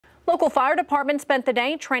Local fire departments spent the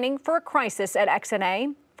day training for a crisis at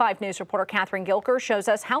XNA. 5 News reporter Catherine Gilker shows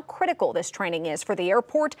us how critical this training is for the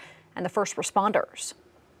airport and the first responders.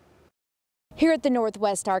 Here at the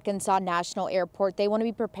Northwest Arkansas National Airport, they want to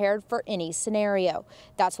be prepared for any scenario.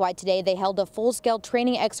 That's why today they held a full-scale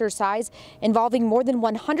training exercise involving more than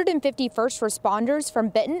 150 first responders from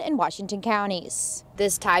Benton and Washington counties.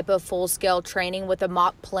 This type of full-scale training with a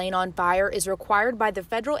mock plane on fire is required by the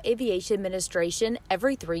Federal Aviation Administration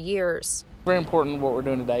every 3 years. Very important what we're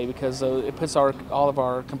doing today because it puts all of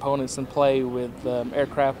our components in play with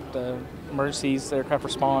aircraft emergencies, aircraft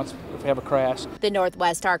response if we have a crash. The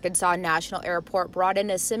Northwest Arkansas National Airport brought in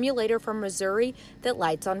a simulator from Missouri that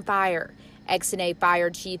lights on fire. XNA Fire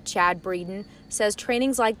Chief Chad Breeden says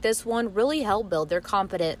trainings like this one really help build their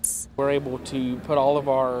confidence. We're able to put all of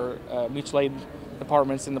our mutual aid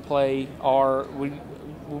departments into play. We're going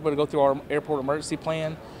to go through our airport emergency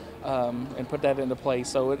plan and put that into place.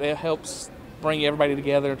 So it helps bring everybody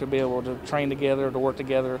together to be able to train together, to work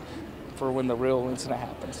together for when the real incident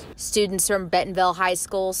happens. Students from Bentonville High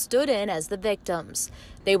School stood in as the victims.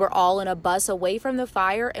 They were all in a bus away from the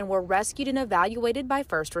fire and were rescued and evaluated by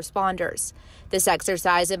first responders. This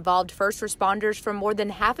exercise involved first responders from more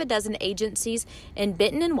than half a dozen agencies in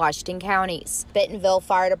Benton and Washington counties. Bentonville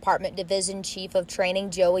Fire Department Division Chief of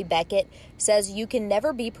Training Joey Beckett says you can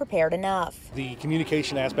never be prepared enough. The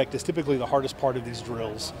communication aspect is typically the hardest part of these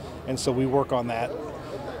drills, and so we work on that.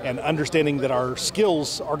 And understanding that our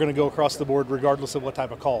skills are going to go across the board regardless of what type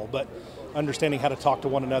of call, but understanding how to talk to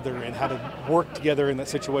one another and how to work together in that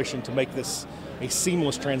situation to make this a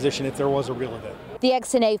seamless transition if there was a real event. The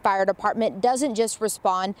XNA Fire Department doesn't just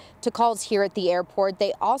respond to calls here at the airport,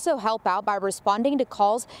 they also help out by responding to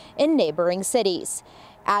calls in neighboring cities.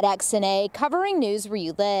 At XNA, covering news where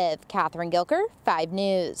you live, Catherine Gilker, 5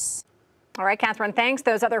 News. All right, Catherine, thanks.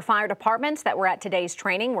 Those other fire departments that were at today's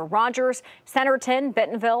training were Rogers, Centerton,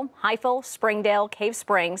 Bentonville, Highville, Springdale, Cave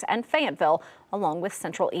Springs, and Fayetteville, along with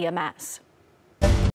Central EMS.